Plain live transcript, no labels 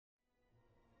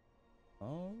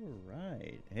All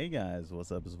right. Hey guys,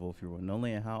 what's up? It's Volf here with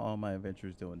Only and how all my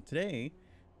adventures doing. Today,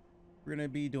 we're going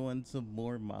to be doing some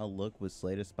more mod look with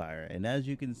Spire. And as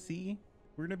you can see,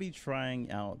 we're going to be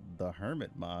trying out the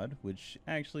Hermit mod, which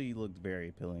actually looked very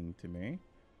appealing to me.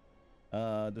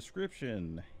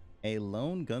 Description: a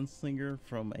lone gunslinger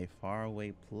from a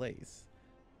faraway place,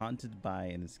 haunted by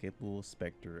an inescapable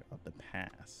specter of the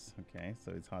past. Okay,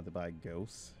 so he's haunted by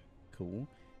ghosts. Cool.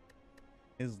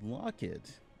 His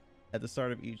locket: at the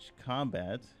start of each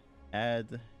combat,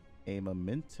 add a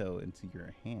memento into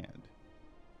your hand.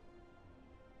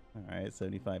 Alright,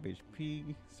 75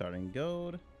 HP, starting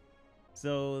gold.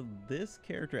 So this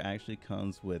character actually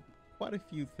comes with quite a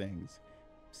few things.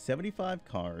 75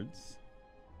 cards,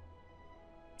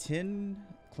 10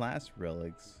 class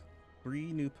relics,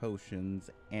 3 new potions,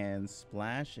 and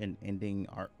splash and ending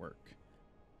artwork.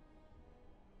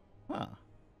 Huh.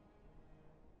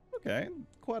 Okay,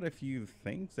 quite a few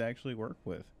things to actually work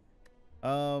with.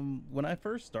 When I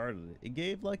first started it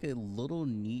gave like a little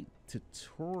neat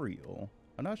tutorial.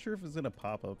 I'm not sure if it's gonna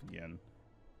pop up again.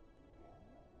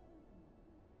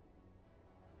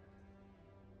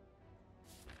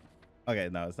 Okay,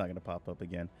 no, it's not gonna pop up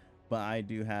again, but I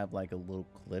do have like a little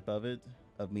clip of it,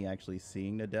 of me actually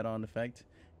seeing the dead on effect.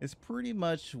 It's pretty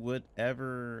much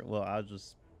whatever. Well, I'll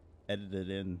just edit it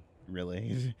in really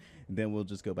and then we'll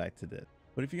just go back to that.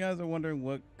 But if you guys are wondering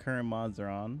what current mods are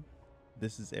on,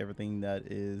 this is everything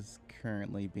that is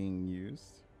currently being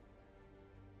used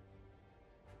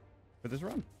for this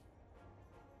run.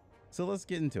 So let's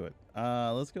get into it.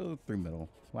 Let's go through middle.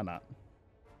 Why not?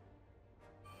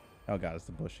 Oh god, it's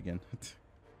the bush again.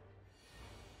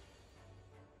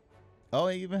 Oh,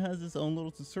 it even has its own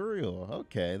little tutorial.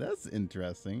 Okay, that's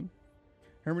interesting.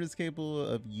 Hermit is capable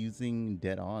of using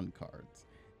dead-on cards.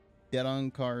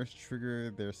 Dead-on cards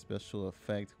trigger their special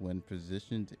effect when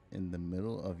positioned in the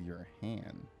middle of your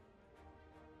hand.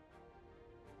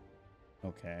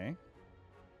 Okay.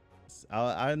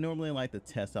 I normally like to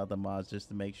test out the mods just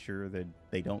to make sure that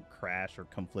they don't crash or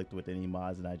conflict with any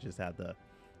mods, and I just have to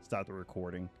stop the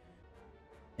recording.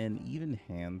 And even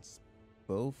hands,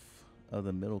 both of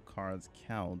the middle cards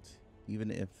count, even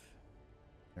if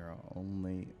there are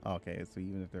only... Okay, so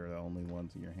even if they're the only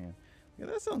ones in your hand. Yeah,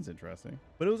 that sounds interesting.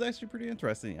 But it was actually pretty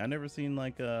interesting. I never seen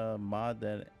like a mod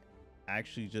that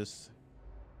actually just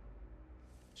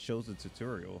shows a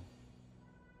tutorial.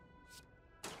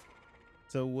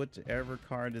 So whichever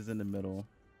card is in the middle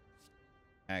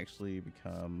actually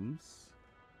becomes...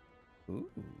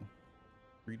 Ooh.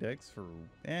 3 decks for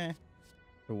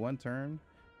one turn.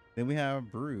 Then we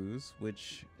have Bruise,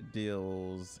 which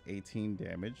deals 18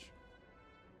 damage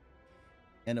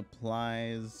and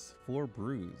applies 4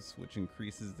 bruise, which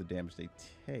increases the damage they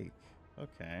take.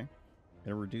 Okay. And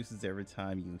it reduces every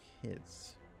time you hit.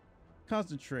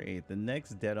 Concentrate: the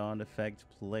next dead-on effect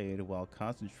played while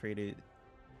concentrated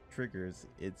triggers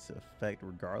its effect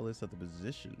regardless of the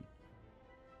position.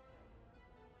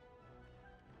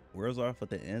 Wears off at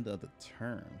the end of the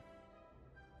turn.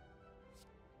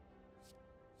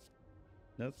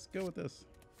 Let's go with this.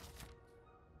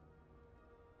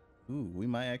 Ooh, we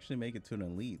might actually make it to an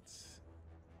elite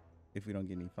if we don't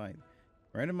get any fight.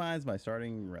 Randomize by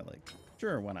starting relic.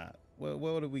 Sure, why not?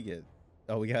 What did we get?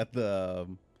 Oh, we got the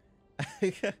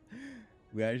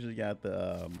we actually got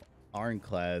the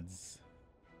Ironclad's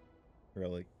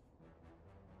relic.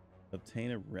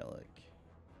 Obtain a relic.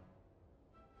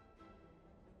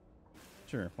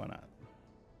 Sure, why not?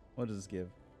 What does this give?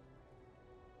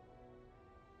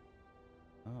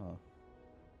 Oh,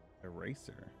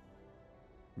 eraser.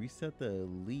 Reset the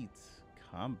elite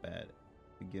combat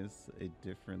against a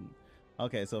different...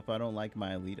 Okay, so if I don't like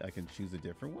my elite, I can choose a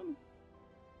different one?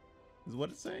 Is what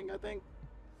it's saying, I think?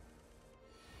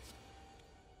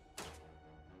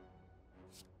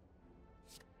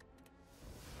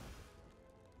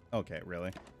 Okay,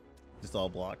 really? Just all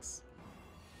blocks?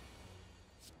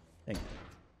 Thank you.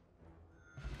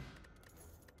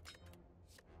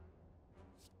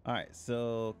 Alright,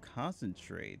 so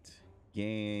concentrate.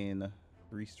 Gain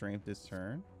 3 strength this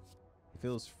turn. If it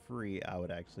was free, I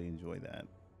would actually enjoy that.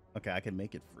 Okay, I can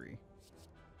make it free.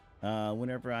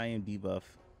 Whenever I am debuff,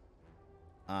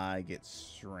 I get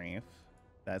strength.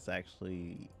 That's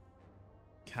actually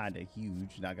kind of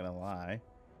huge, not gonna lie.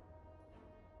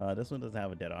 This one doesn't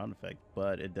have a dead-on effect,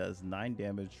 but it does 9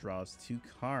 damage, draws 2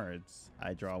 cards.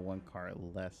 I draw 1 card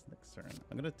less next turn.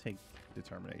 I'm gonna take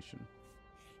determination.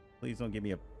 Please don't give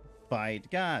me a fight.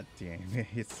 God damn it.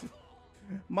 It's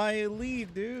my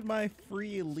elite, dude. My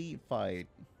free elite fight.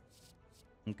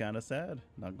 I'm kind of sad,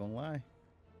 not gonna lie.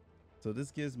 So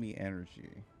this gives me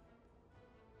energy.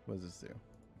 What does this do?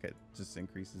 Okay, just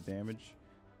increases damage.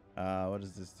 What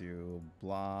does this do?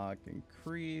 Block,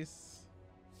 increase.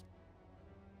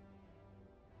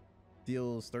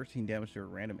 Deals 13 damage to a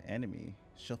random enemy.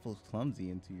 Shuffles clumsy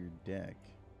into your deck.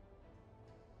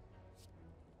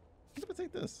 I'm gonna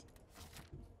take this.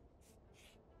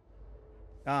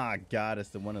 Ah, God, it's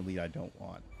the one elite I don't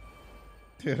want.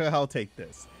 I'll take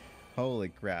this. Holy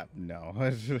crap, no.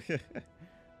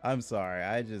 I'm sorry.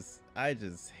 I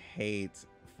just hate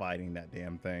fighting that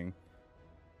damn thing.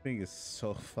 I think it's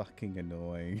so fucking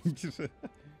annoying.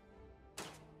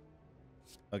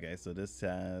 Okay, so this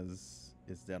has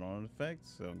it's dead on effect,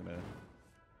 so I'm gonna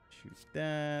shoot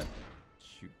that,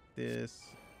 shoot this,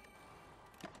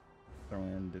 throw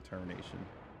in determination.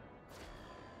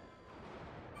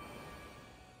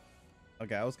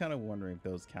 Okay, I was kind of wondering if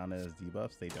those count as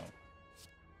debuffs. They don't.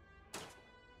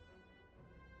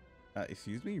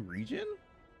 Excuse me, regen?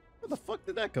 Where the fuck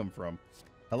did that come from?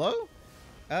 Hello?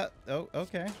 Oh,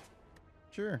 okay.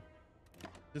 Sure.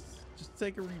 Just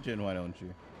take a regen, why don't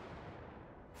you?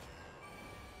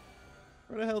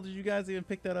 Where the hell did you guys even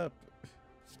pick that up?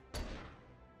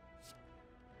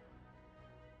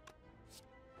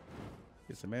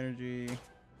 Get some energy.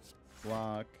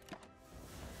 Block.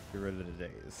 Get rid of the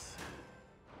days.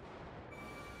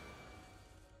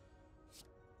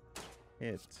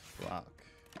 Hit. Block.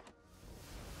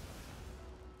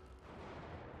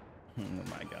 Oh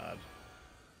my god.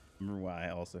 Remember why I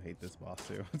also hate this boss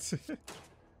too.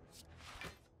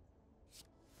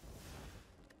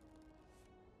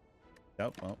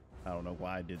 Oh, well, I don't know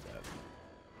why I did that.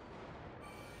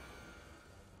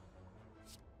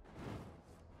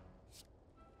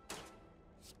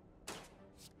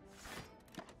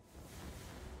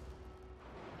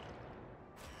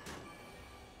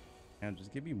 And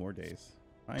just give me more days.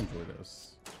 I enjoy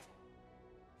those.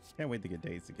 Can't wait to get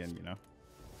days again, you know.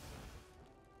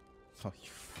 Oh,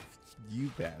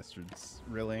 you bastards.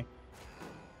 Really?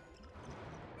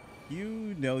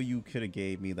 You know you could have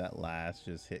gave me that last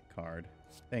just hit card.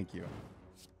 Thank you.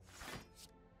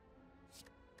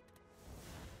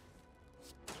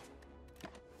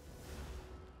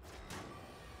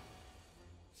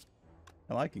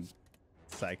 I like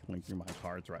cycling through my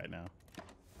cards right now.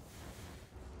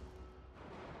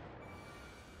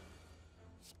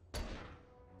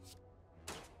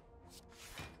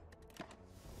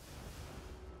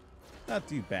 Not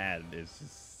too bad. It's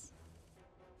just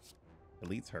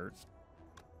elites hurt.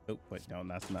 Oh wait, no,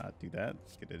 that's not. Do that.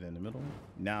 Let's get it in the middle.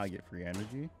 Now I get free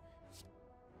energy.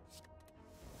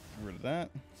 Get rid of that.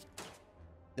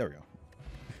 There we go.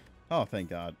 Oh, thank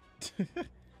God.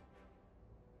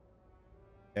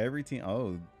 Every team.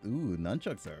 Oh, ooh,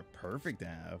 nunchucks are perfect to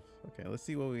have. Okay, let's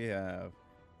see what we have.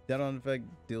 Dead on effect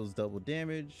deals double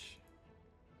damage.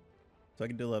 So I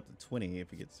can deal up to 20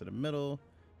 if it gets to the middle.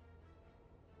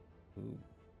 Ooh.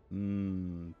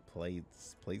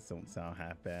 Plates. Plates don't sound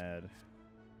half bad.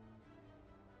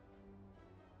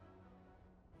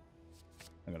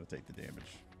 I'm gonna take the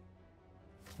damage.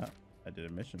 Oh, I did a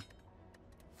mission.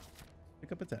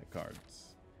 Pick up attack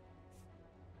cards.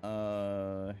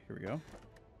 Here we go.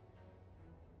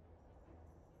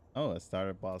 Oh, I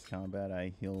started boss combat.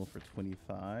 I heal for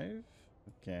 25.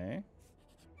 Okay.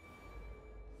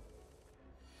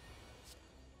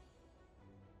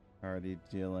 Already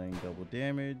dealing double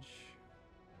damage.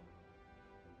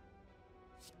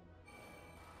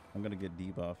 I'm gonna get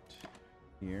debuffed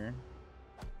here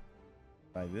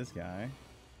by this guy.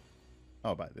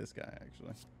 Oh, by this guy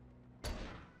actually.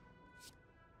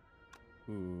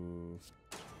 Ooh.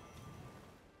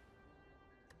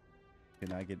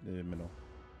 Can I get in the middle?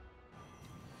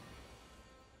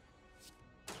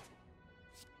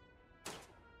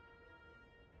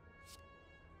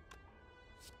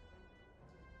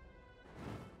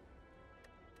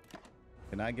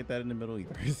 Can I get that in the middle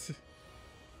either?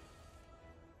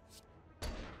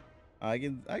 I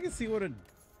can see what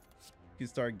you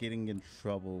start getting in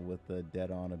trouble with the dead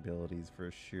on abilities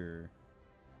for sure.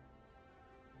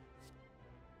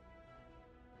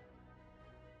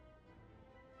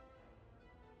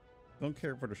 Don't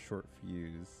care for the short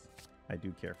fuse. I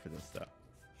do care for this stuff.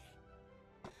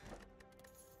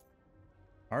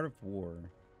 Art of War.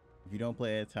 If you don't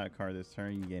play an attack card this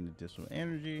turn, you gain additional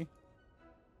energy.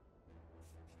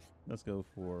 Let's go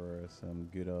for some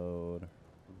good old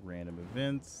random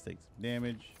events. Take some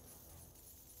damage.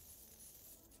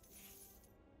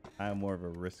 I'm more of a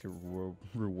risk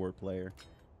reward player.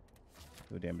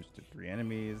 Do damage to 3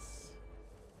 enemies.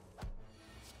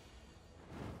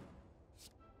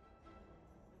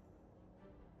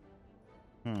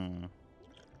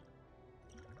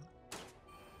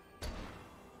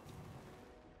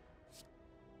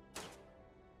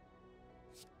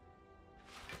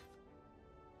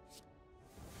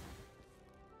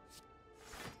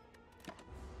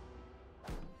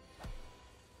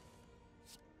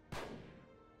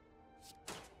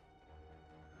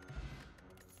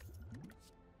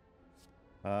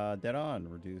 Dead on.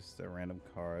 Reduce a random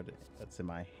card that's in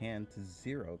my hand to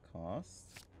 0 cost.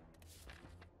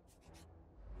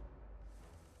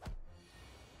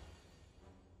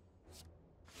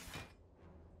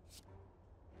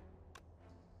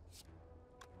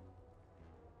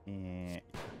 And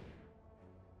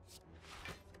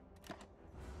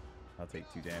I'll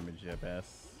take 2 damage at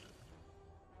best.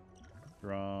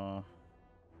 Draw.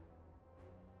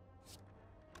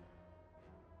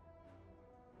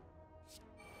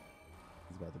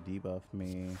 He's about to debuff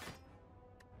me.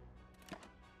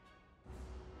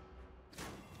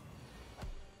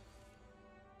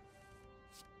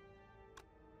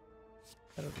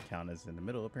 That doesn't count as in the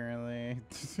middle, apparently.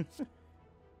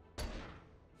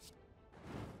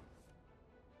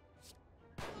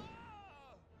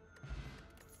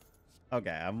 Okay,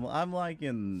 I'm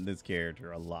liking this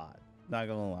character a lot. Not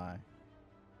gonna lie.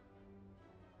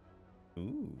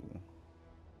 Ooh,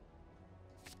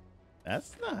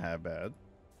 that's not that bad.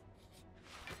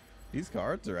 These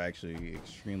cards are actually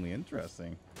extremely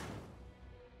interesting.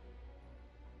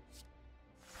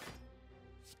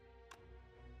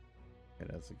 It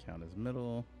doesn't count as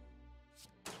middle.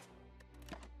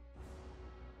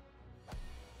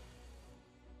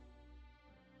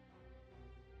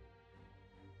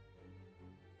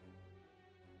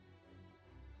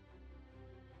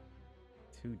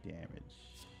 Two damage.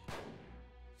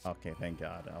 Okay, thank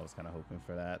God. I was kind of hoping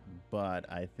for that,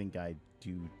 but I think I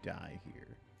do die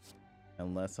here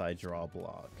unless I draw a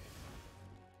block.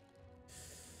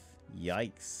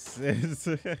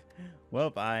 Yikes.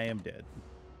 Well, I am dead.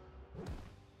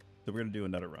 So we're gonna do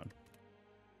another run.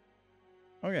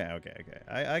 Okay.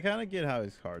 I kind of get how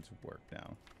his cards work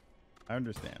now. I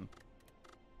understand.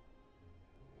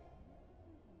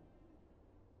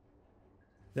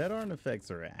 Dead Arm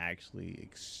effects are actually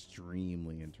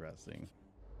extremely interesting.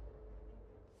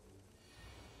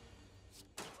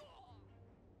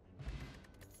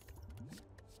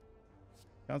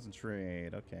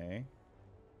 Concentrate, okay.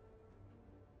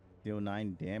 Deal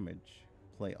 9 damage.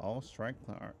 Play all strike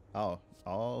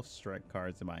all strike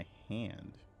cards in my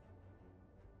hand.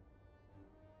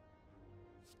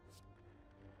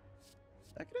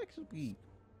 That could actually be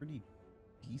pretty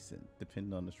decent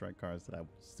depending on the strike cards that I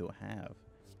still have.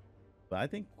 But I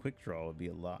think quick draw would be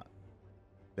a lot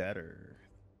better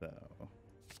though.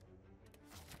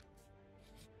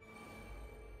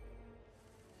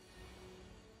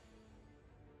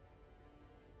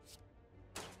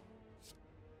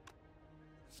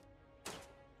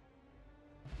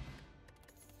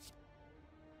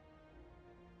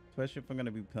 Especially if I'm going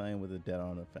to be playing with the Dead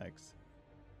On effects.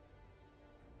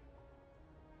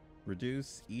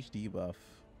 Reduce each debuff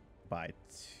by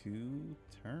 2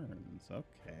 turns.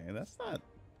 Okay, that's not...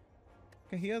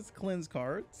 Okay, he has cleanse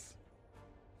cards.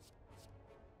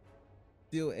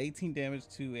 Deal 18 damage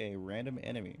to a random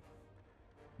enemy.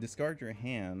 Discard your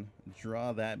hand.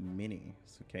 Draw that mini.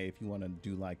 So, okay, if you want to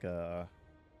do like a...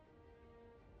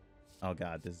 Oh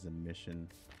god, this is a mission.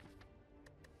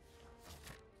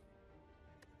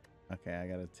 Okay, I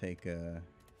gotta take a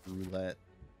roulette.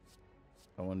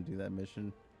 I want to do that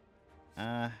mission.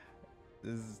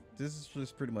 This is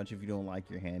just pretty much if you don't like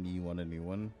your hand, you want a new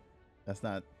one. That's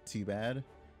not too bad.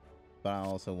 But I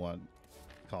also want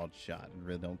called shot. I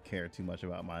really don't care too much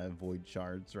about my void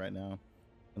shards right now,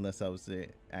 unless I was to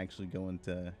actually go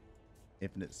into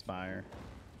Infinite Spire,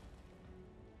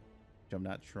 which I'm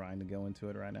not trying to go into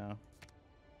it right now.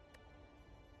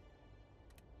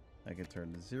 I can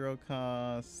turn to 0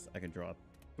 cost. I can draw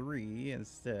 3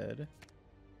 instead.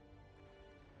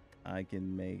 I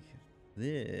can make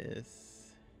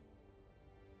this.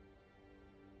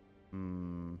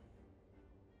 Nah.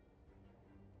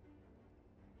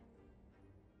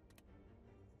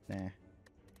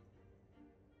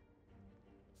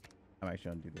 I'm actually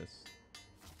gonna do this.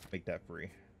 Make that free.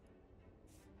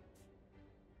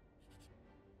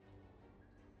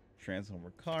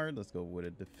 Transformer card. Let's go with a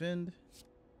defend.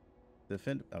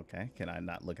 Defend. Okay. Can I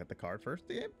not look at the card first?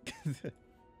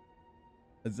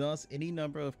 Exhaust any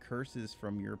number of curses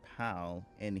from your pal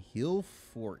and heal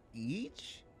for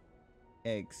each?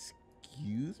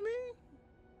 Excuse me?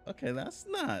 Okay, that's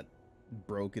not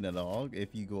broken at all. If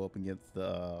you go up against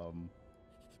the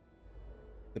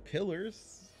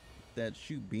pillars that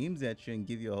shoot beams at you and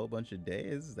give you a whole bunch of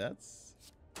days, that's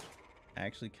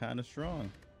actually kind of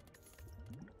strong.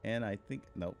 And I think,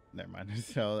 nope, never mind.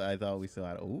 So I thought we still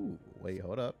had, ooh, wait,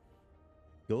 hold up.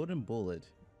 Golden Bullet.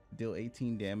 Deal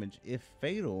 18 damage. If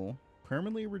fatal,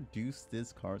 permanently reduce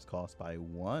this card's cost by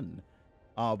 1.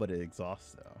 Oh, but it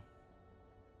exhausts though.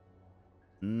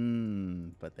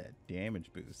 But that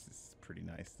damage boost is pretty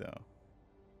nice though.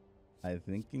 I'm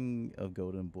thinking of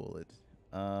Golden Bullet.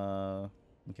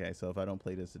 Okay, so if I don't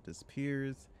play this, it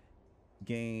disappears.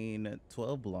 Gain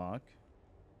 12 block.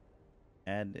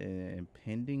 Add an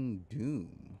impending doom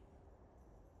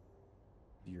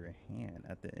to your hand.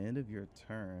 At the end of your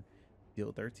turn,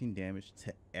 deal 13 damage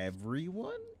to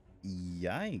everyone?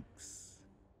 Yikes.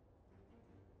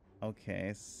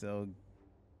 Okay, so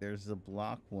there's a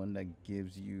block one that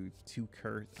gives you 2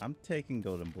 curse. I'm taking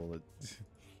golden bullet.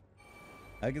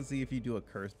 I can see if you do a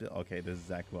curse build. Okay, this is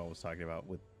exactly what I was talking about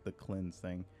with the cleanse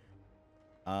thing.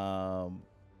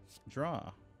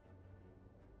 Draw.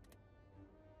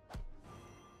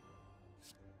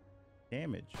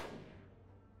 Damage.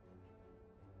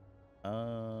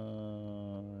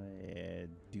 Yeah,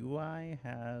 do I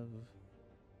have?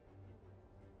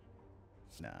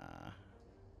 Nah.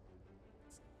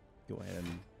 Let's go ahead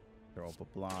and throw up a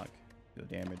block. Deal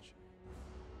damage.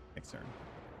 Next turn.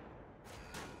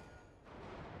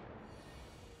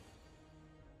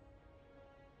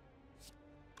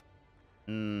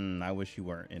 I wish you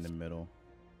weren't in the middle.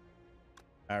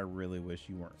 I really wish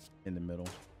you weren't in the middle.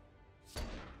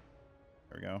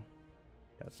 There we go.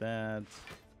 Got that.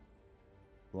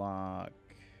 Block.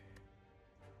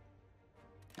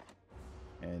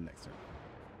 And next turn.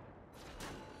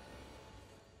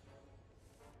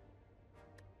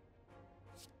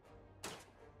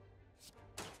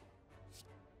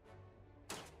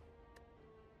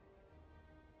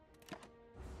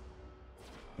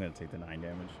 I'm gonna take the 9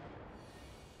 damage.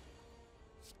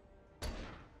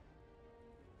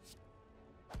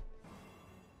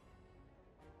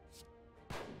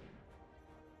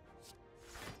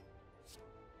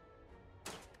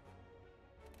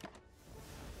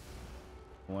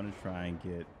 I want to try and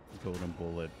get golden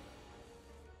bullet.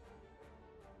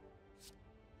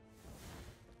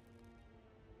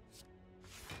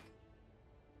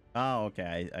 Oh,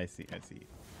 okay. I see. I see.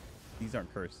 These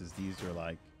aren't curses. These are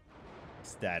like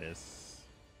status.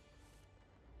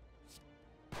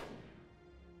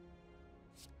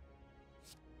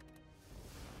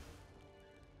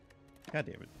 God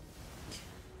damn it.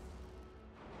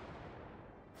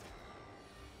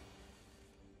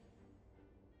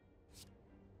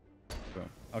 Boom.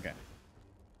 Okay.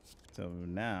 So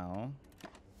now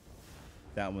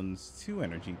that one's 2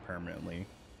 energy permanently.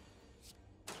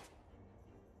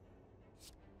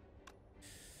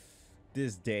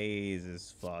 This daze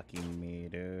is fucking me,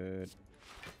 dude.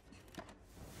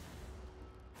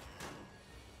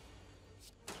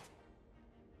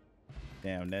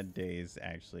 Damn, that daze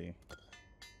actually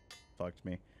fucked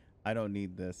me. I don't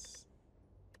need this.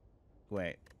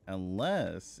 Wait,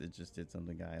 unless it just did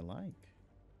something I like.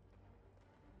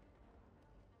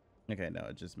 Okay, no,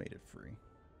 it just made it free.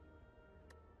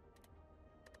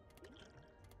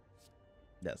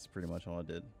 That's pretty much all I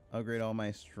did. Upgrade all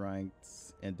my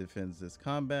strengths and defends this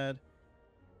combat.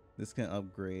 This can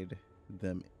upgrade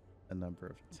them a number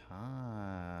of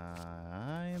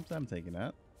times. I'm taking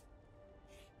that.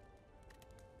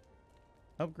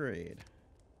 Upgrade.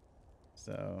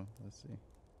 So, let's see.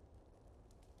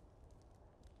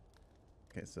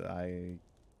 Okay, so I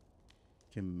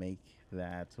can make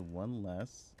that 1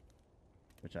 less,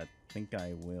 which I think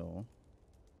I will.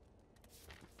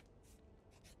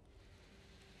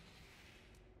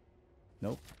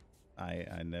 Nope.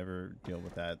 I never deal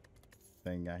with that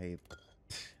thing. I hate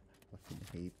fucking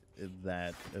hate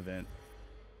that event.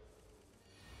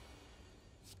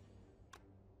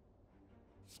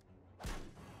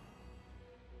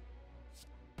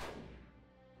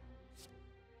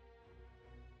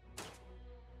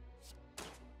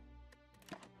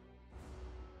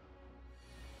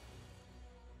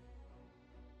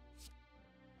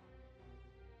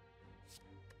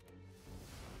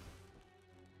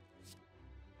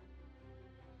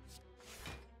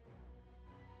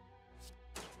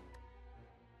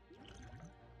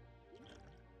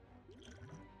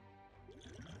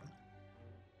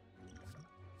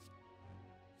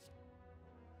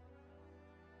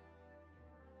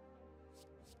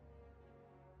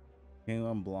 Game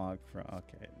unblocked from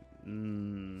okay.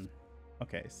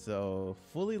 Okay, so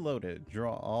fully loaded.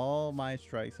 Draw all my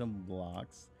strikes and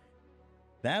blocks.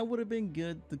 That would have been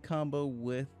good to combo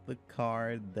with the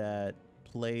card that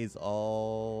plays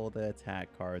all the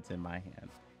attack cards in my hand.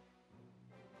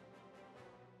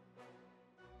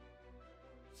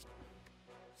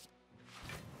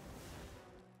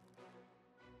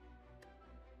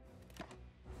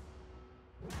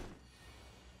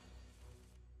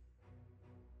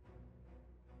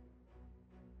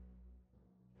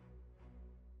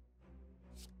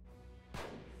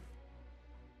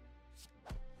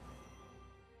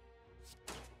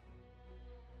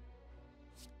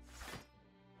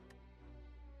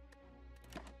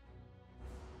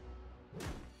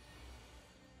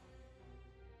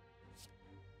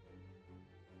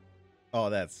 Oh,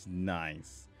 that's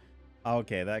nice.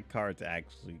 Okay, that card's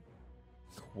actually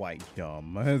quite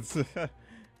dumb.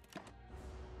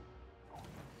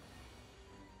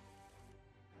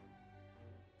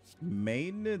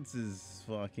 Maintenance is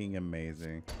fucking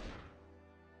amazing.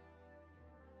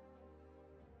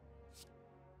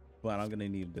 But I'm gonna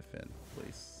need to defend,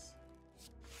 please.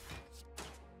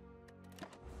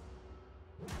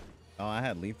 Oh, I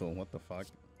had lethal. What the fuck?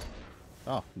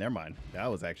 Oh, never mind. That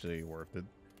was actually worth it.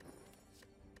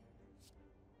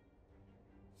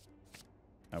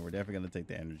 We're definitely gonna take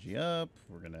the energy up.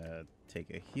 We're gonna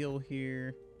take a heal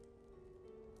here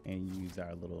and use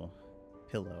our little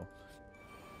pillow.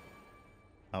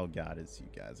 Oh god, it's you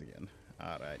guys again.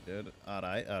 Alright, dude.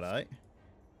 Alright, alright.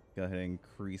 Go ahead and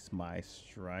increase my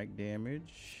strike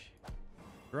damage.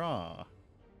 Draw.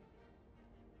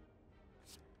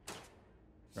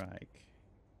 Strike.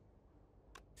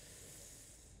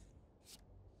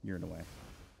 You're in the way.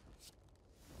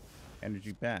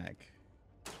 Energy back.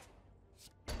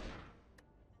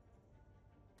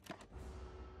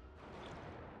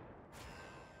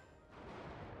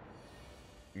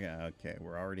 Yeah, okay.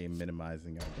 We're already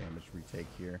minimizing our damage retake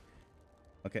here.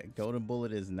 Okay, Golden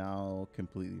Bullet is now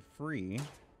completely free.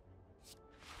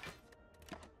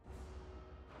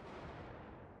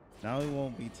 Now we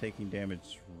won't be taking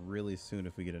damage really soon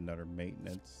if we get another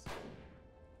maintenance.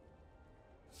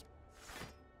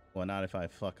 Well, not if I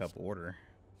fuck up order.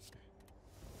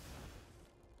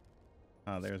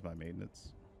 Oh, there's my maintenance.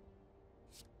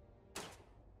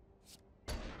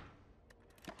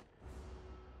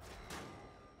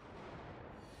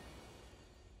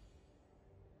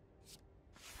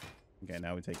 Okay,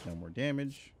 now we take no more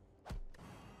damage.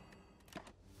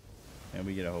 And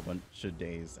we get a whole bunch of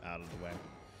days out of the way.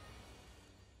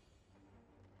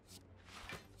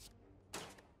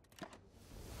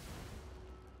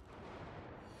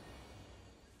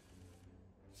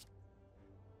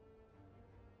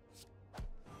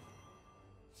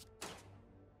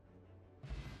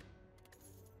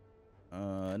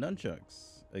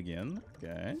 Nunchucks again.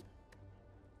 Okay.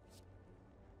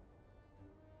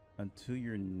 Until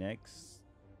your next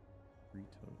free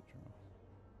total draw.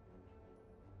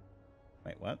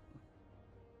 Wait, what?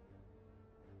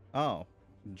 Oh,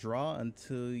 draw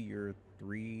until your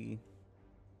 3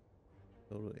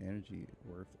 total energy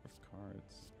worth of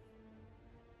cards.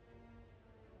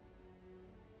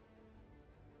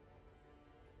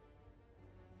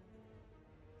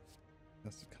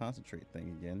 That's the concentrate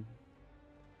thing again.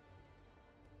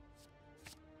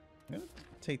 I'm gonna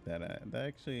take that out. That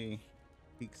actually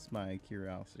piques my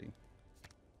curiosity.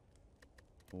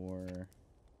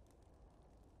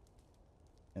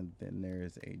 And then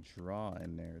there's a draw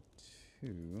in there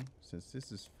too. Since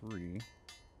this is free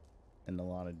and a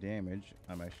lot of damage,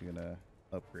 I'm actually gonna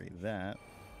upgrade that.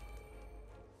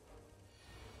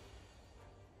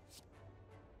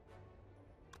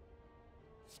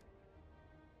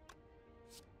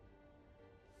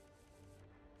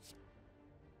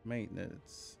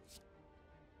 Maintenance.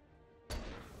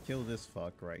 Kill this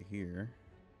fuck right here.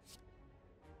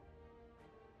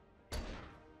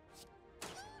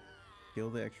 Kill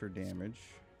the extra damage.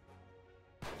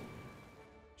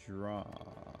 Draw.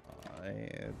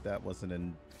 That wasn't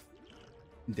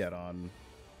a dead on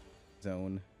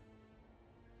zone.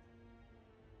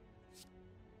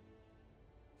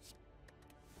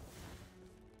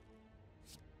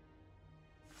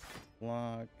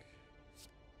 Block.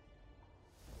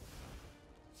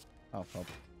 Oh, well.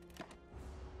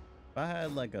 If I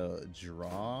had like a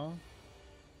draw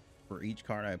for each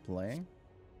card I play,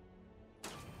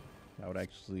 that would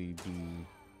actually be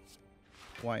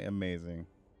quite amazing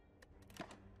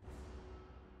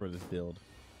for this build.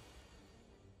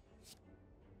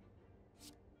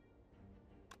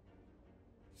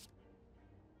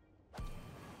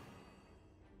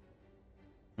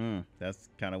 That's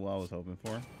kind of what I was hoping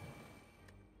for.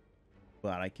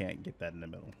 But I can't get that in the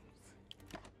middle.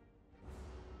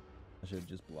 I should have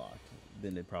just blocked.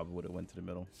 Then it probably would have went to the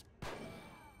middle.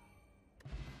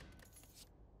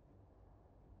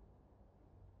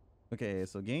 Okay,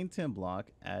 so gain 10 block,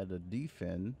 add a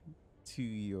defend to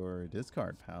your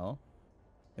discard pile.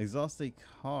 Exhaust a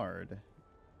card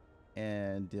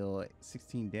and deal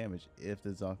 16 damage. If the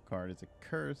exhaust card is a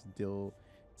curse, deal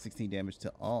 16 damage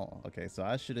to all. Okay, so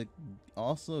I should have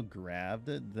also grabbed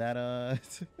that I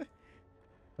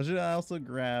should have also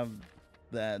grabbed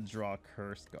that draw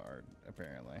curse card,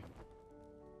 apparently.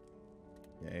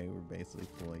 Okay, we're basically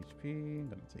full HP. I'm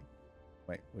gonna take,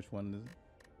 wait, which one is it?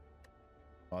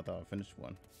 Oh, I thought I finished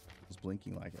one. I was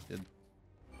blinking like I did.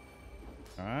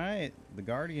 All right, the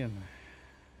Guardian.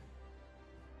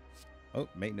 Oh,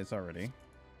 maintenance already.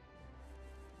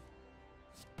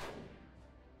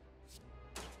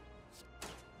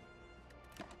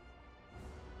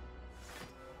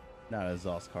 Not an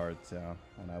exhaust card, so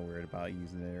I'm not worried about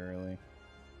using it early.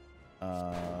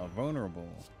 Vulnerable.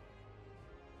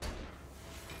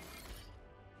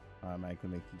 Automatically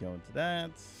make you go into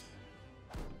that.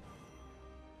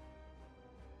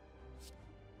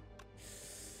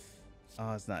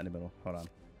 Oh, it's not in the middle. Hold on.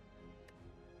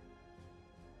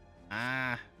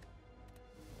 Ah.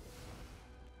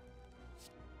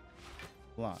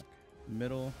 Block.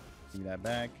 Middle. Give me that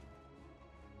back.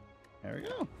 There we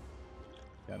go.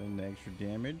 Got an extra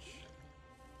damage.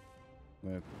 I'm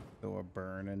gonna throw a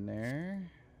burn in there.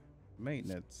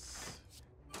 Maintenance.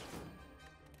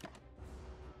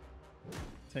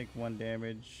 Take 1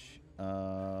 damage.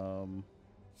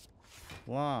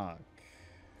 Block.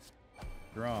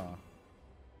 Draw.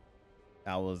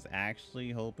 I was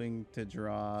actually hoping to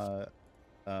draw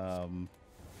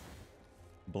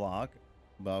block.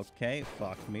 Okay,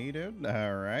 fuck me, dude.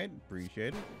 All right,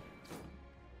 appreciate it.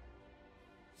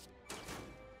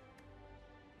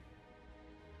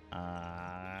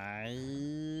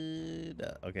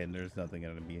 Okay, there's nothing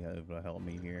gonna be able to help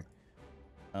me here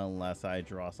unless I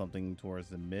draw something towards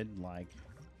the mid, like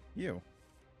you.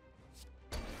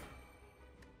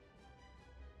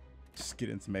 Just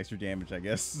getting some extra damage, I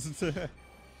guess.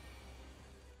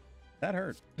 That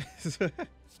hurt.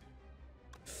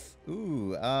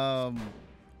 Ooh,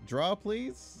 draw,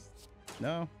 please.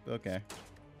 No, okay.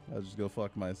 I'll just go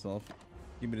fuck myself.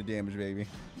 Give me the damage, baby.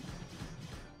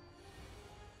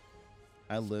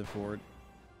 I live for it.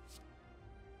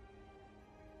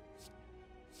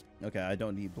 Okay, I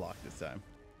don't need block this time.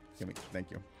 Thank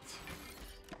you.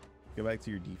 Go back to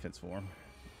your defense form,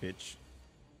 bitch.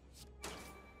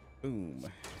 Boom.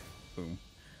 Boom.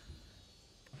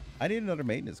 I need another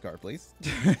maintenance card, please.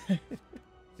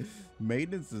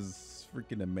 Maintenance is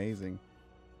freaking amazing.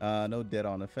 No dead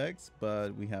on effects,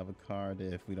 but we have a card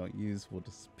if we don't use will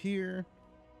disappear.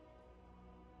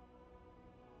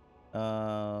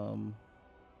 No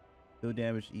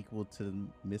damage equal to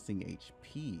missing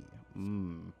HP.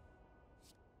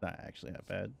 Not actually that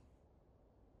bad.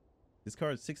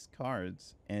 Discard 6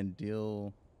 cards and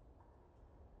deal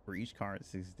for each card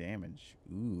 6 damage.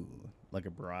 Ooh, like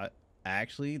a brat.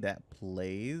 Actually, that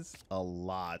plays a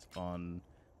lot on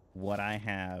what I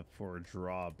have for a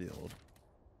draw build.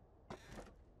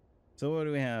 So what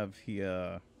do we have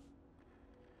here?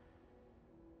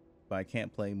 If I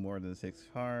can't play more than 6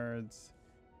 cards,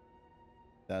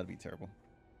 that'd be terrible.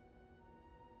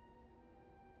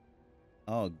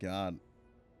 Oh god,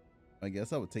 I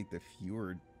guess I would take the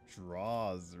fewer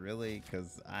draws, really,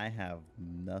 because I have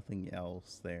nothing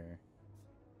else there,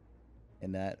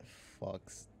 and that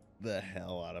fucks the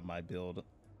hell out of my build.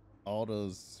 All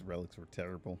those relics were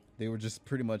terrible. They were just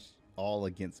pretty much all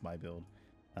against my build.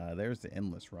 There's the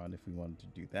endless run if we wanted to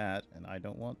do that, and I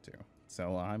don't want to,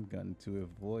 so I'm going to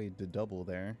avoid the double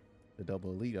there, the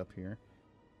double elite up here,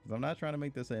 because I'm not trying to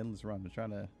make this an endless run. I'm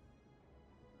trying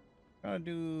to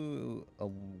do a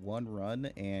 1 run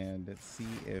and see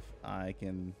if I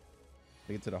can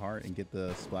take it to the heart and get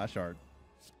the splash art.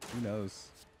 Who knows?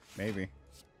 Maybe.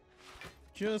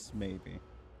 Just maybe.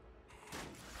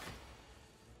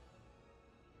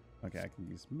 Okay, I can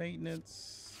use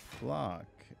maintenance. Block.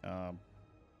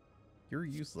 You're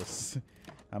useless.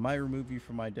 I might remove you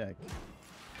from my deck.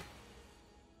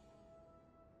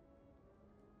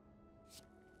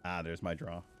 Ah, there's my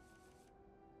draw.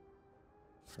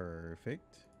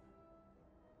 Perfect.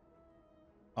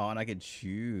 Oh, and I could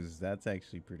choose. That's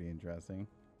actually pretty interesting.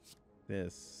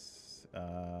 This.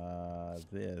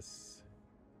 This.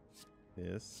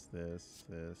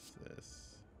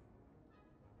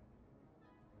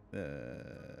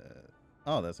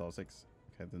 Oh, that's all 6.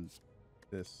 Okay, then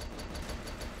this.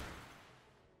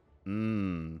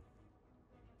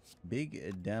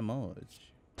 Big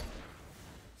damage.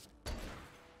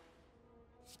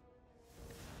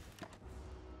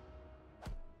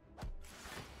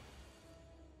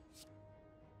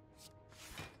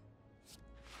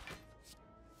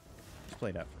 Just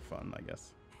play that for fun, I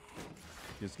guess.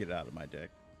 Just get it out of my deck.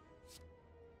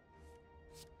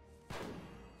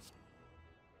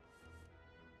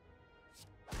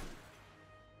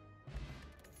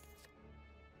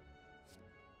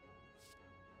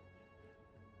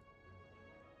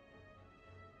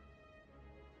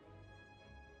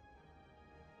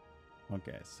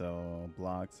 Okay, so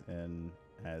blocks and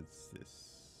adds this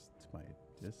to my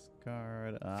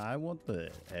discard. I want the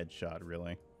headshot,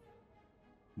 really.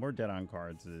 More dead on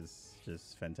cards is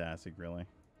just fantastic, really.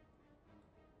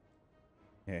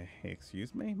 Hey,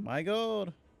 excuse me? My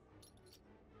god!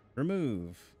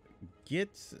 Remove.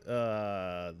 Get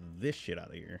this shit out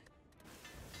of here.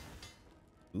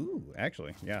 Ooh,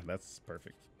 actually, yeah, that's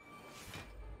perfect.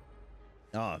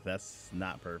 Oh, that's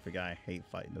not perfect. I hate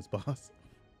fighting this boss.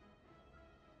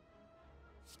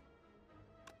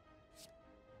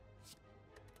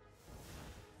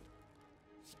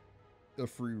 A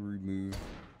free remove.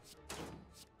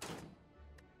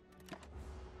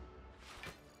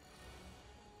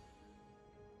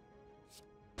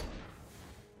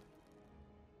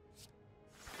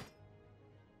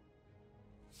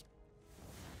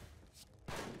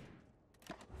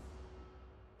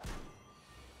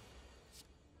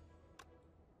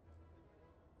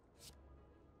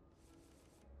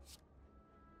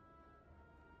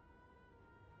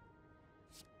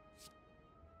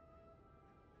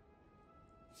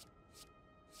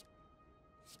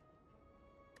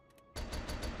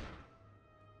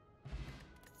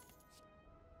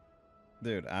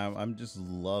 Dude, I'm just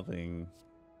loving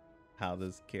how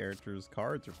this character's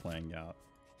cards are playing out.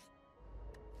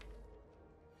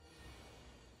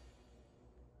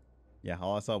 Yeah,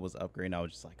 all I saw was upgrade and I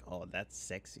was just like, oh, that's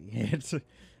sexy.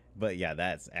 But yeah,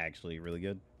 that's actually really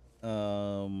good.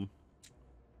 Bullet.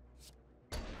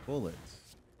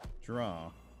 Draw.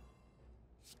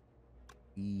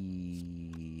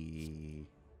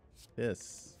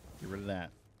 This. Get rid of that.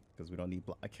 Because we don't need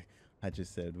block. I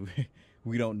just said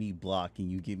we don't need block. Can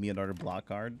you give me another block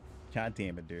card? God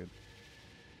damn it, dude.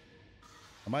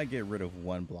 I might get rid of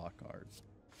one block card.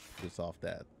 Just off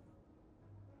that.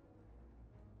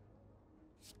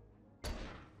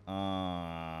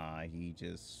 He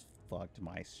just fucked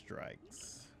my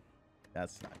strikes.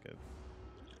 That's not good.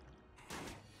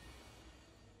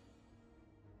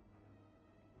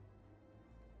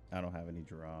 I don't have any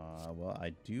draw. Well,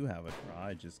 I do have a draw.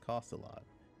 It just costs a lot.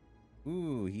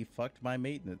 Ooh, he fucked my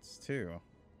maintenance too.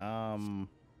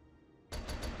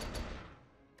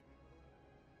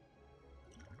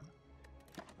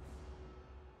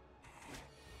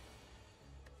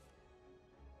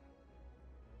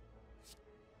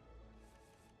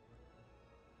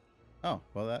 Oh,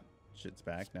 well, that shit's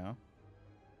back now.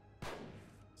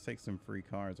 Let's take some free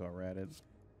cards while we're at it.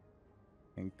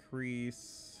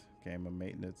 Increase. Okay, my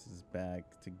maintenance is back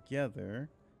together.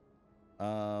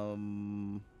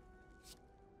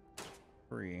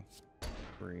 Free.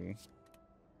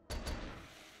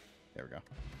 There we go.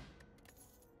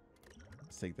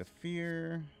 Let's take the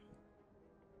fear.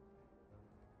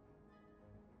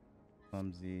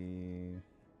 Clumsy.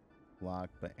 Block,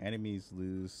 but enemies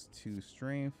lose 2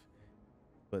 strength.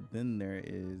 But then there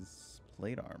is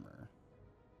plate armor.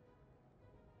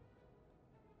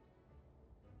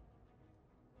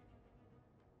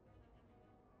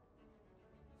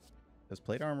 Does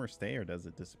plate armor stay or does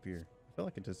it disappear? I feel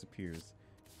like it disappears.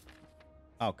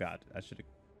 Oh god, I should have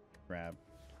grabbed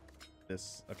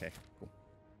this. Okay, cool.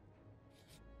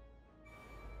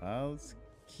 Let's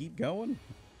keep going.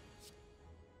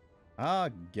 Oh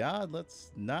god,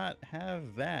 let's not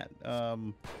have that.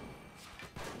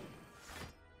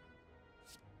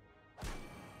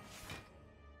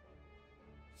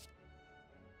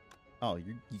 Oh,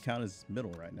 you count as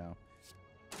middle right now.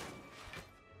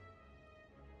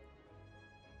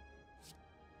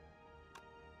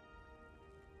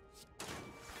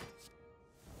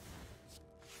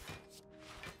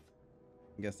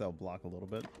 I guess that'll block a little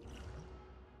bit.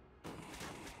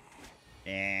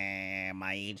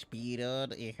 My HP,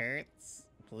 dude, it hurts.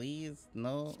 Please,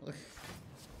 no.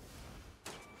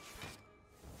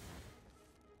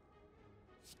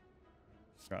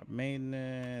 Drop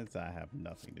maintenance. I have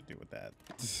nothing to do with that.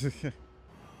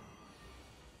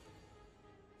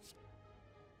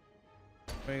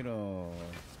 Fatal.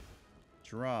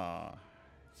 Draw.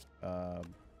 There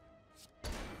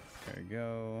you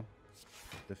go.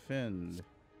 Defend.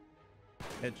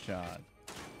 Headshot.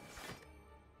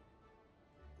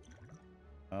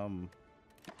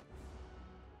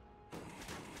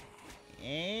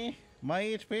 My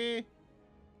HP.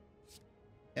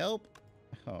 Help.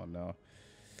 Oh no.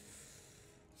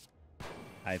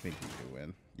 I think we can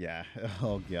win. Yeah.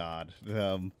 Oh god.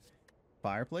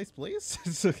 Fireplace, please.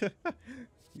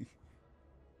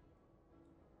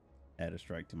 Add a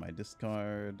strike to my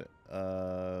discard.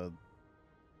 That's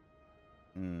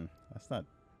not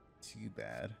too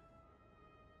bad.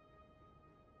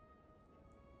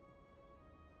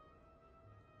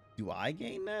 Do I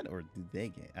gain that or do they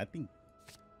gain? I think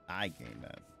I gain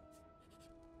that.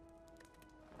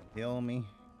 Heal me,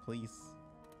 please.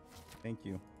 Thank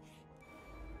you.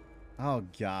 Oh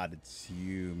god, it's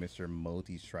you, Mr.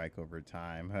 Multi-Strike over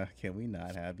time. Can we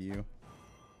not have you?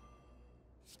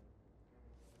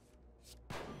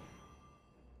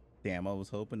 Damn, I was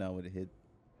hoping I would hit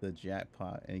the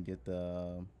jackpot and get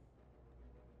the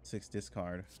 6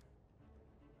 discard.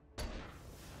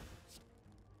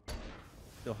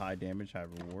 Still high damage, high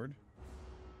reward.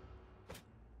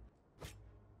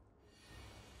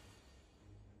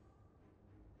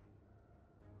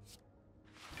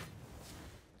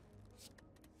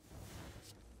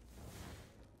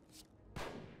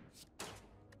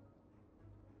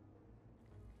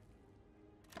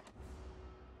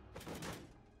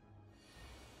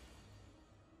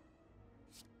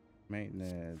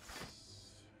 Maintenance.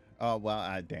 Oh,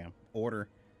 well, damn. Order.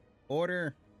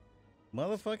 Order.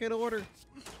 Motherfucking order.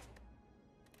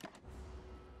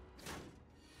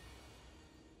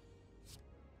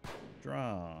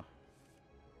 Draw.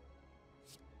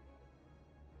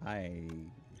 I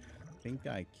think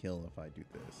I kill if I do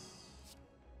this.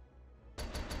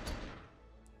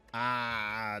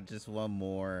 Ah, just one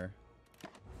more.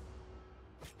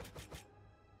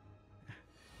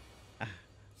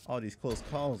 All these close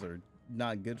calls are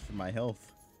not good for my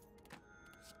health.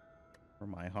 For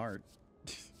my heart.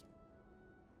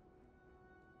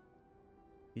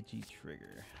 Itchy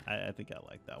trigger. I think I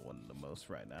like that one the most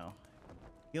right now.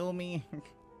 Kill me.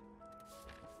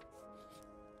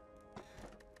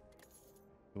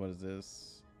 What is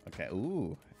this? Okay.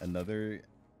 Ooh, another.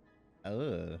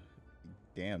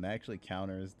 Damn, that actually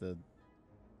counters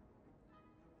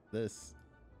this,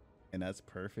 and that's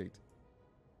perfect.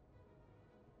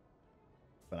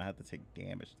 But I have to take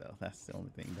damage though. That's the only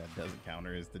thing that doesn't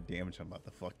counter is the damage I'm about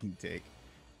to fucking take.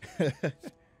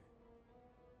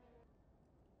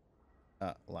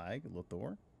 Lag,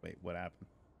 Lothor. Wait, what happened?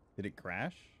 Did it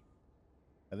crash?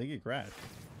 I think it crashed.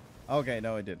 Okay,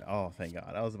 no, it didn't. Oh, thank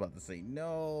God. I was about to say,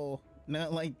 no,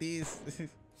 not like these.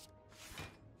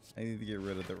 I need to get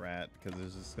rid of the rat because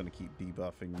it's just going to keep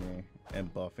debuffing me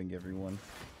and buffing everyone.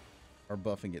 Or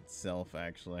buffing itself,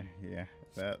 actually. Yeah,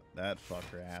 that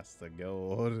fucker has to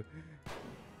go.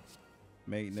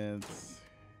 Maintenance.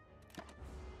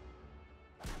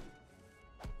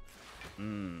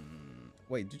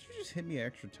 Wait, did you just hit me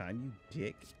extra time, you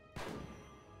dick?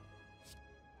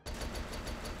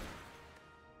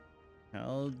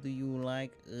 How do you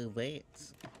like that?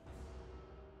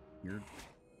 Your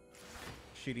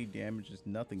shitty damage is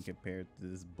nothing compared to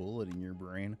this bullet in your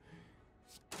brain.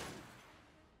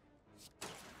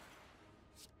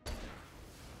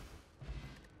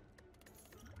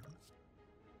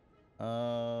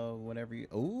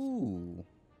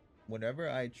 Whenever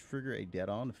I trigger a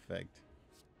dead-on effect,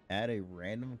 add a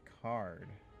random card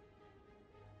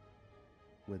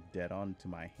with dead-on to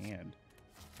my hand.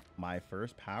 My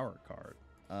first power card.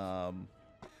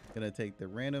 Gonna take the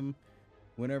random.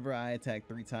 Whenever I attack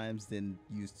 3 times, then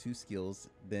use 2 skills,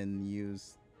 then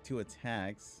use 2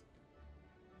 attacks.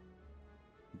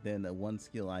 Then the 1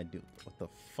 skill I do. What the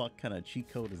fuck kind of cheat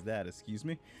code is that? Excuse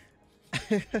me.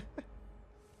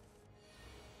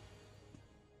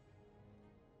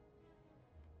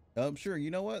 Sure. You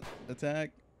know what?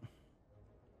 Attack.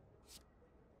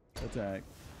 Attack.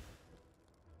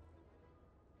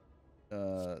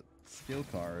 Skill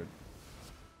card.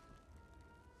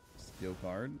 Skill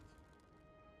card.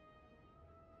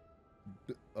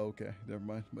 Okay, never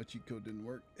mind. My cheat code didn't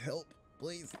work. Help,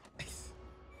 please.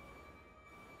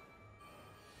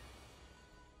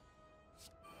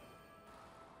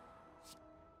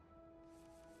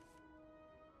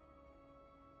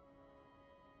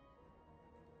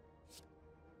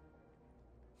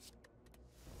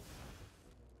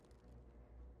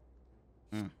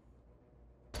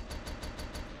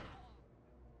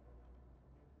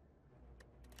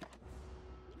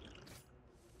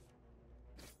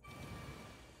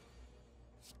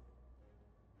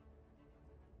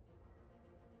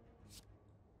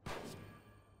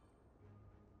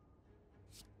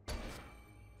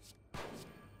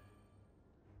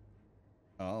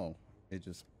 Oh, it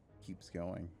just keeps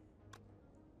going.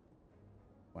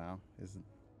 Wow, isn't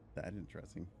that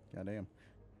interesting? Goddamn.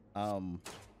 Oh,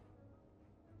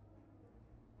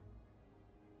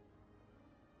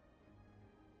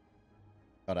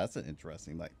 that's an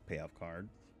interesting like payoff card.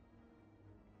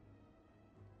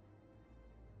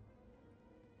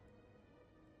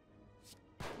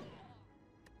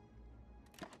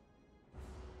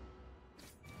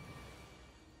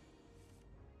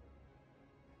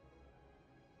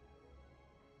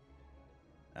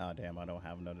 Oh damn, I don't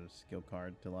have another skill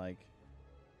card to like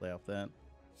play off that.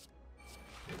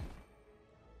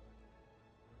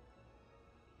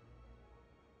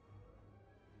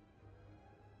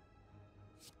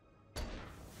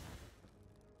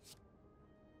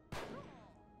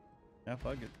 Yeah,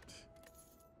 fuck it.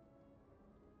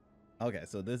 Okay,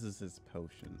 so this is his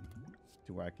potion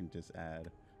to where I can just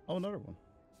add. Oh, another one.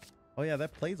 Oh yeah,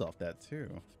 that plays off that too.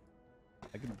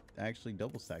 I can actually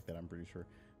double stack that, I'm pretty sure.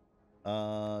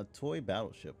 Toy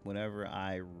battleship. Whenever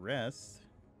I rest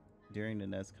during the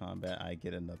next combat, I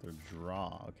get another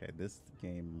draw. Okay, this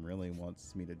game really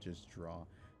wants me to just draw.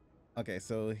 Okay,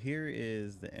 so here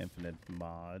is the infinite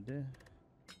mod.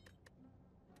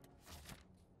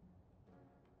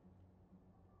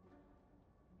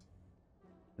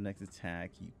 The next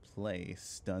attack you play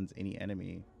stuns any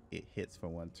enemy it hits for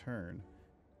 1 turn.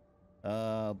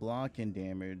 Block and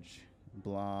damage.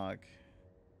 Block.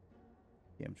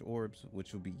 Damage orbs,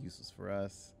 which will be useless for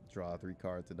us. Draw 3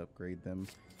 cards and upgrade them.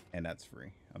 And that's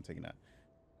free. I'm taking that.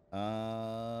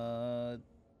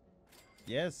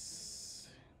 Yes.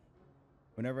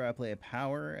 Whenever I play a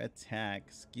power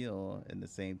attack skill in the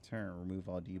same turn, remove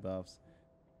all debuffs.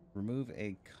 Remove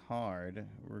a card.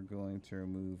 We're going to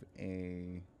remove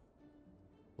a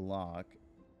block.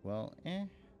 Well,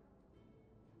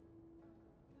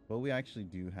 But we actually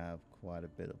do have quite a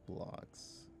bit of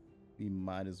blocks. We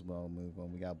might as well move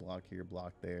them. We got block here,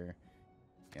 block there.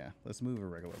 Yeah, let's move a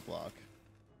regular block.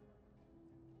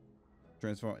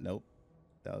 Transform. Nope.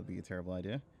 That would be a terrible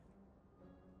idea.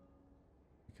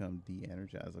 Become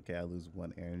de-energized. Okay, I lose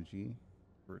 1 energy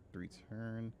for 3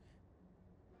 turn.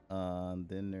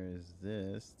 Then there's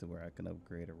this to where I can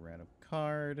upgrade a random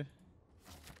card.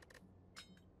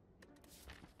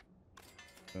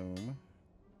 Boom.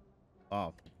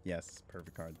 Oh, yes.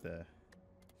 Perfect card to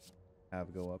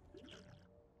have go up.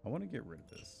 I want to get rid of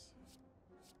this.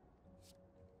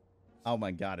 Oh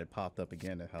my god, it popped up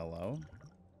again. Hello?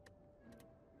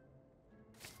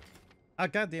 Oh,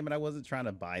 god damn it, I wasn't trying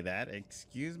to buy that.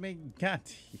 Excuse me? God.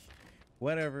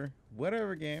 Whatever.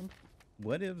 Whatever, game.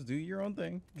 What ifs, do your own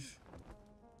thing.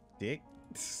 Dick.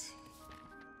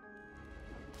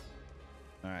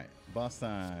 Alright, boss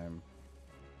time.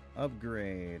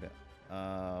 Upgrade.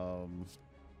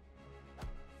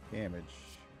 Damage.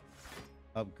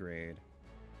 Upgrade.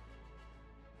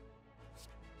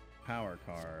 Power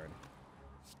card.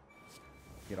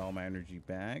 Get all my energy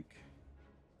back.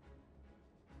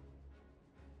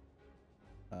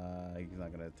 He's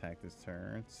not gonna attack this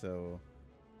turn, so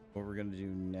what we're gonna do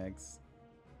next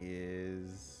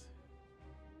is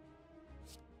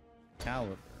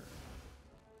Caliber.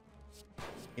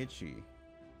 Itchy.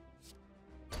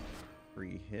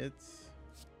 Free hits.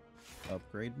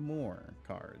 Upgrade more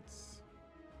cards.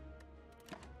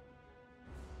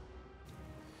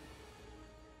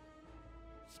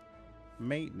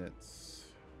 Maintenance.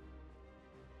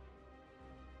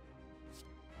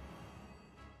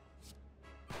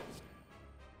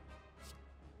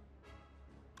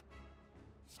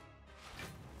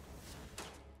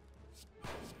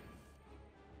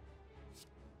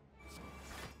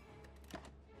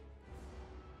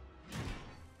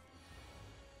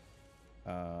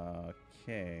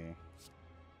 Okay.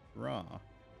 Raw.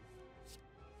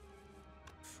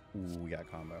 Ooh, we got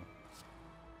combo.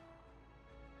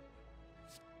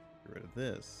 Get rid of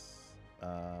this.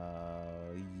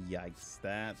 Yikes.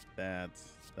 That.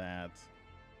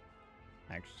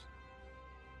 Actually.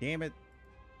 Damn it.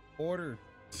 Order.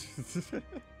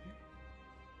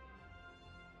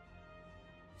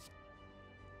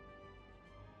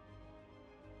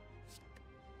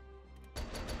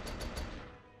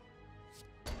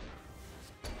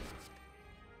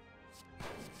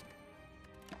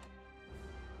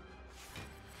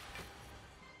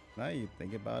 Now you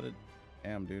think about it,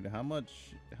 damn dude, how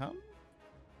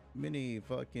many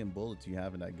fucking bullets you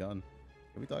have in that gun?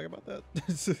 Can we talk about that?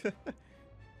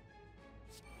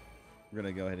 We're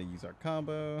gonna go ahead and use our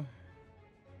combo.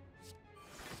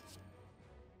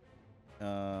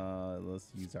 Let's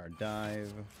use our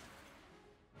dive.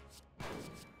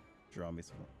 Draw me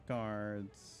some more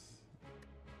cards.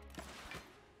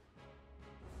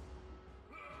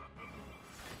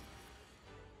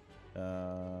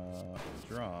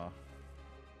 Draw.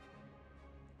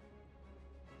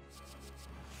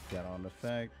 Got on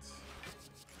effect.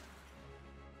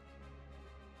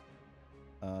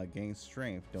 Gain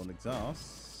strength, don't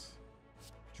exhaust.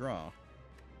 Draw.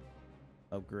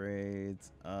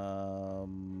 Upgrades.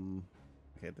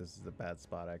 Okay, this is a bad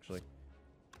spot actually.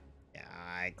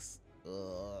 Yikes.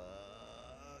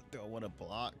 Do I want to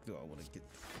block? Do I want to get?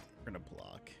 We're gonna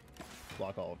block.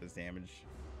 Block all of his damage.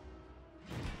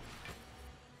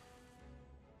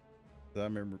 If I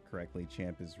remember correctly,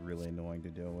 Champ is really annoying to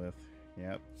deal with.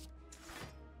 Yep.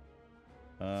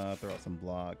 Throw out some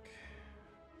block.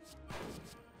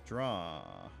 Draw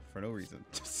for no reason.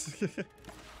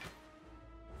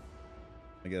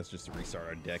 I guess just to restart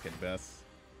our deck at best.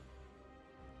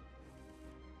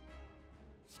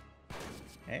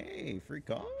 Hey, free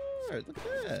card! Look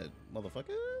at that,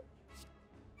 motherfucker!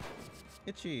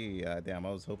 Itchy. Damn,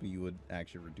 I was hoping you would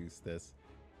actually reduce this.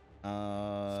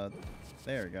 There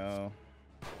we go.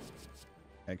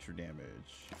 Extra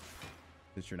damage.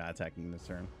 Since you're not attacking this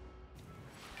turn.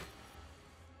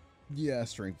 Yeah,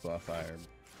 strength buff. I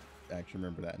actually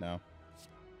remember that now.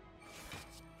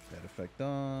 That effect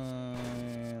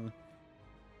on.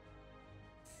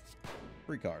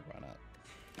 Free card, why not?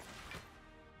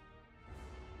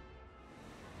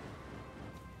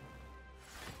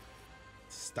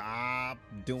 Stop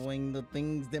doing the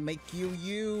things that make you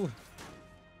you.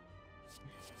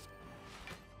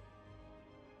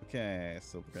 Okay,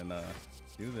 so we're gonna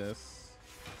do this.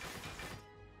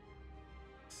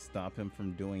 Stop him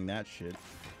from doing that shit.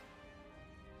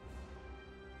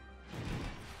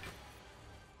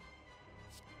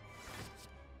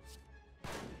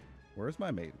 Where's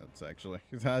my maintenance, actually?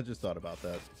 I just thought about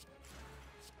that.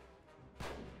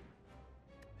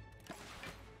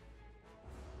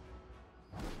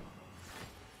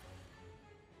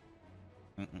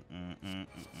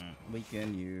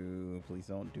 Weaken you. Please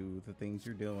don't do the things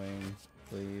you're doing.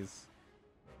 Please.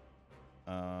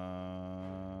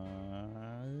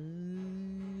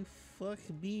 Fuck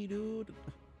me, dude.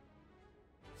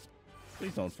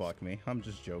 Please don't fuck me. I'm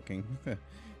just joking.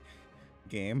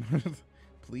 Game.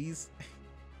 Please.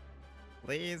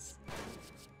 Please.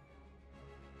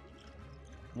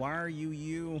 Why are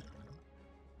you?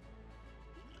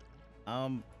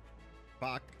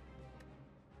 Fuck.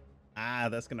 Ah,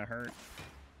 that's gonna hurt.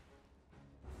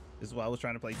 This is why I was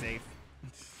trying to play safe.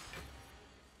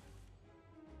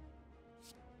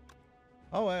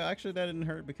 Oh, actually that didn't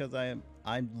hurt because I'm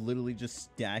literally just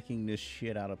stacking this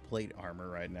shit out of plate armor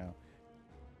right now.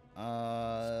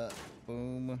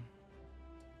 Boom.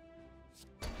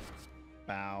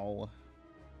 Bow.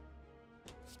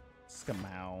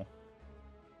 Skamow.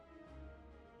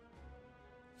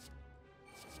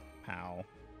 Pow.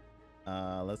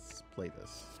 Let's play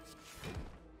this.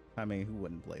 I mean, who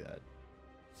wouldn't play that?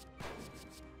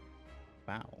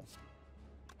 Wow.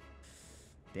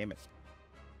 Damn it.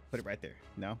 Put it right there.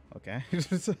 No? Okay.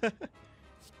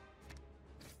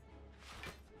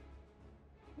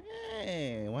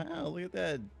 Hey, wow, look at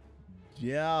that.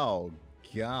 Oh,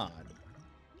 God.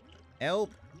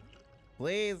 Help.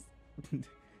 Please.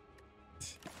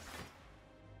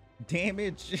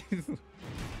 Damage.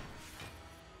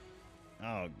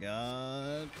 Oh,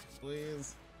 God.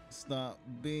 Please. Stop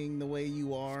being the way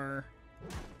you are.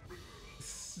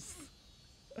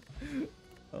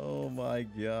 Oh my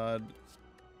God.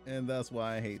 And that's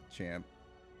why I hate champ.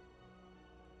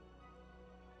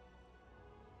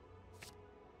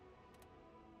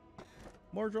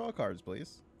 More draw cards,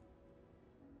 please.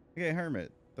 Okay,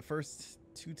 Hermit. The first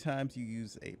 2 times you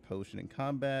use a potion in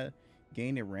combat,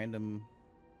 gain a random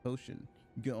potion.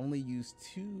 You can only use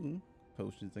 2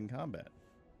 potions in combat.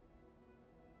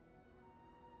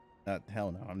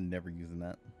 Hell no, I'm never using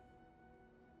that.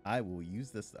 I will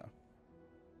use this though.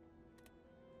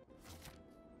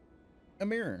 A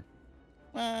mirror.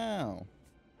 Wow.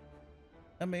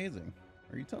 Amazing.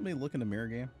 Are you telling me to look in the mirror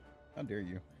game? How dare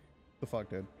you? The fuck,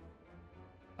 dude?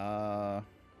 The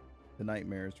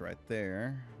nightmare's right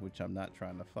there, which I'm not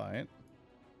trying to fight.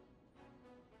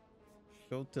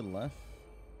 Go to the left.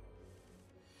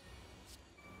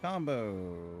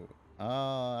 Combo.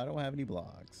 I don't have any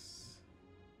blocks.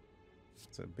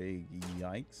 It's a big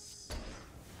yikes.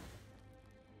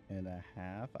 And a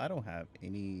half. I don't have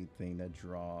anything to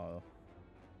draw.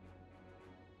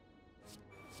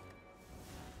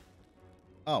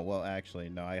 Oh, well, actually,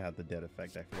 no, I had the dead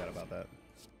effect. I forgot about that.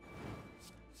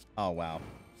 Oh, wow.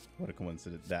 What a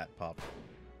coincidence that popped.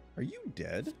 Are you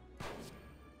dead?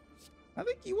 I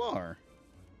think you are.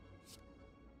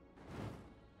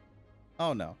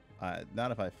 Oh, no.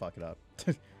 Not if I fuck it up.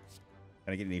 Can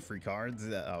I get any free cards?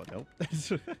 Oh, nope.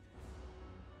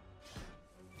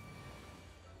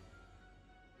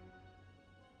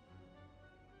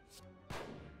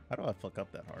 How do I fuck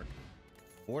up that hard?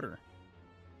 Order.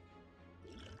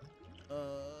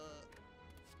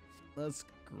 Let's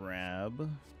grab.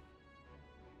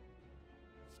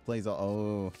 Plays all.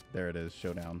 Oh, there it is.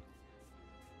 Showdown.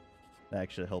 That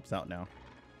actually helps out now.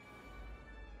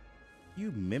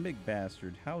 You mimic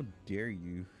bastard! How dare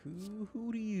you?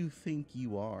 Who do you think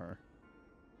you are?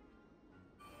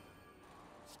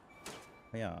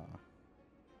 Yeah.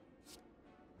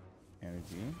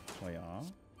 Energy. Fire.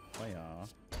 Fire.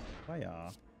 Fire.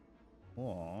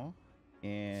 Oh.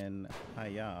 And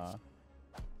hiya.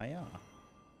 Hiya.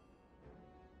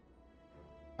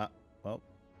 Well.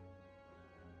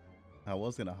 I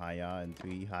was gonna hiya into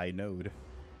a high node.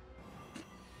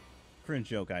 Cringe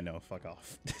joke, I know. Fuck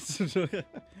off.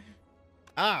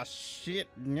 Ah, shit.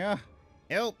 Yeah.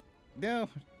 Help. No.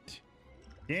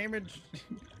 Damage.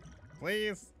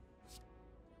 Please.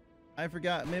 I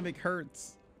forgot Mimic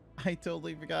hurts. I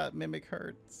totally forgot Mimic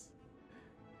hurts.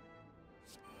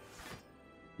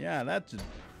 Yeah, that should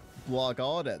block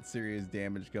all that serious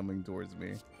damage coming towards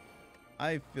me.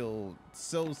 I feel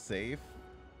so safe.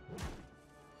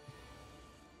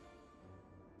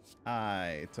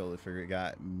 I totally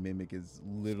forgot Mimic is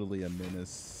literally a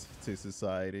menace to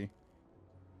society.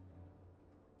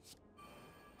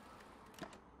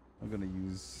 I'm gonna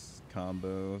use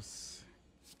combos.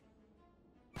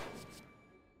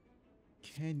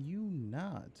 Can you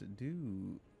not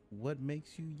do what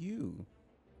makes you you?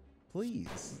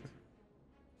 Please.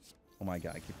 Oh my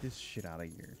god, get this shit out of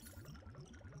here.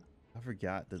 I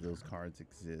forgot that those cards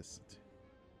exist.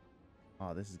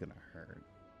 Oh, this is gonna hurt.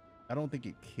 I don't think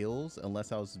it kills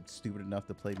unless I was stupid enough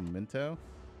to play Memento.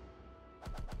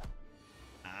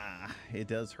 Ah, it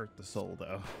does hurt the soul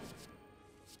though.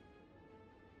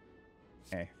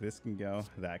 Okay, this can go,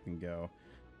 that can go.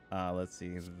 Let's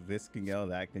see, this can go,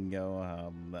 that can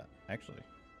go. Actually,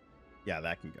 yeah,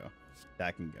 that can go.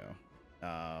 That can go.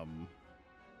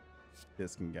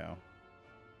 This can go.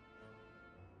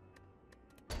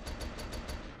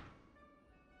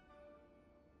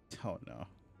 Oh no.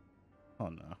 Oh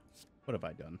no. What have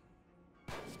I done?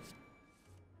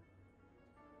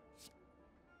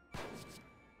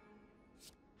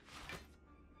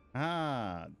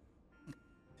 Ah,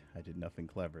 I did nothing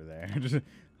clever there.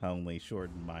 I only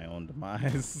shortened my own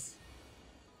demise.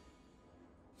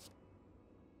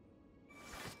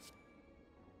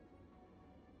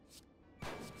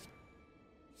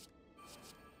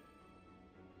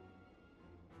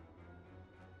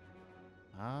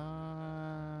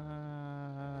 Ah,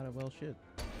 well, shit.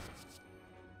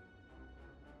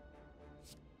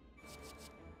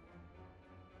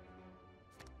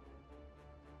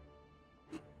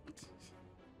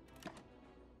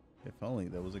 If only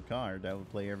there was a card that would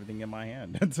play everything in my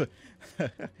hand.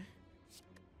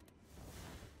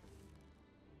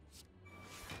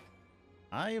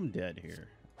 I am dead here.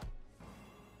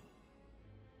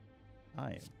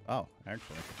 I am. Oh,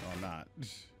 actually, no, I'm not.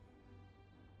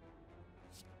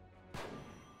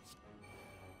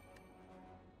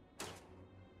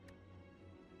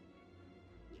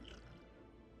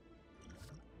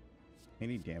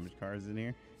 Any damage cards in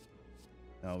here?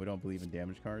 No, we don't believe in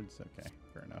damage cards? Okay,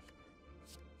 fair enough.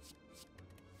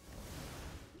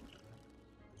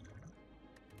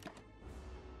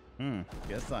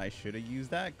 Guess I should have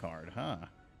used that card, huh?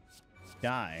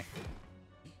 Die.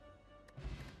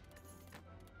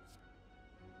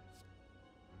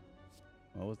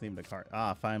 What was the name of the card?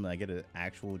 Ah, finally, I get an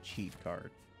actual cheat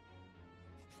card.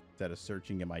 Instead of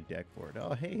searching in my deck for it.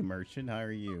 Oh, hey, Merchant, how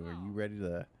are you? Are you ready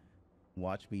to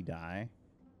watch me die?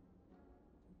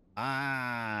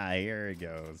 Ah, here it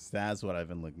goes. That's what I've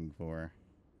been looking for.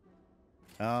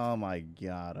 Oh my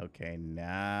god. Okay,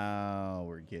 now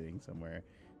we're getting somewhere.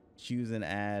 Choose and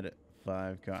add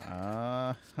 5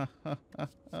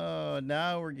 oh,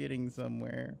 now we're getting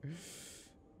somewhere.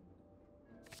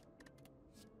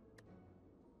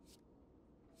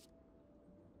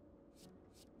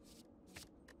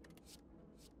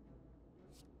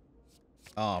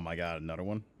 Oh my god, another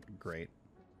one? Great.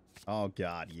 Oh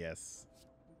god, yes.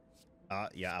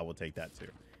 Yeah, I will take that too.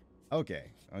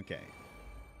 Okay, okay.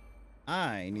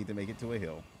 I need to make it to a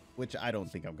hill, which I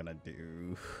don't think I'm gonna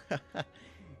do.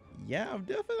 Yeah, I'm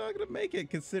definitely not gonna make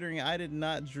it considering I did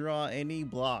not draw any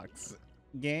blocks.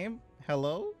 Game,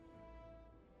 hello?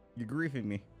 You're griefing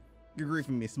me. You're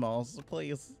griefing me, Smalls.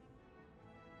 Please.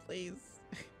 Please.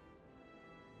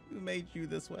 Who made you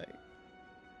this way?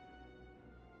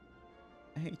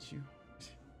 I hate you.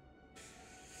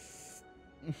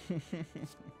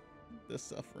 The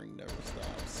suffering never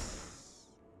stops.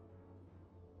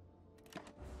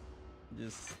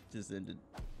 Just ended.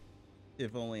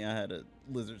 If only I had a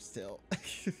lizard's tail.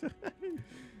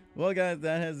 Well, guys,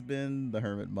 that has been the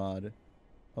Hermit mod.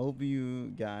 Hope you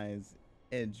guys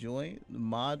enjoy. The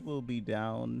mod will be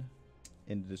down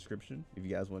in the description if you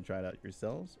guys want to try it out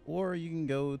yourselves, or you can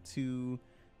go to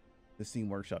the Steam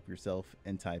Workshop yourself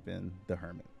and type in the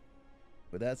Hermit.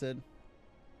 With that said,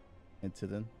 until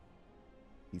then,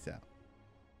 peace out.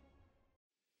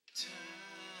 Time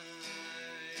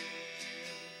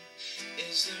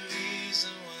is the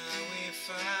reason why we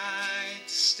fight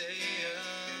to stay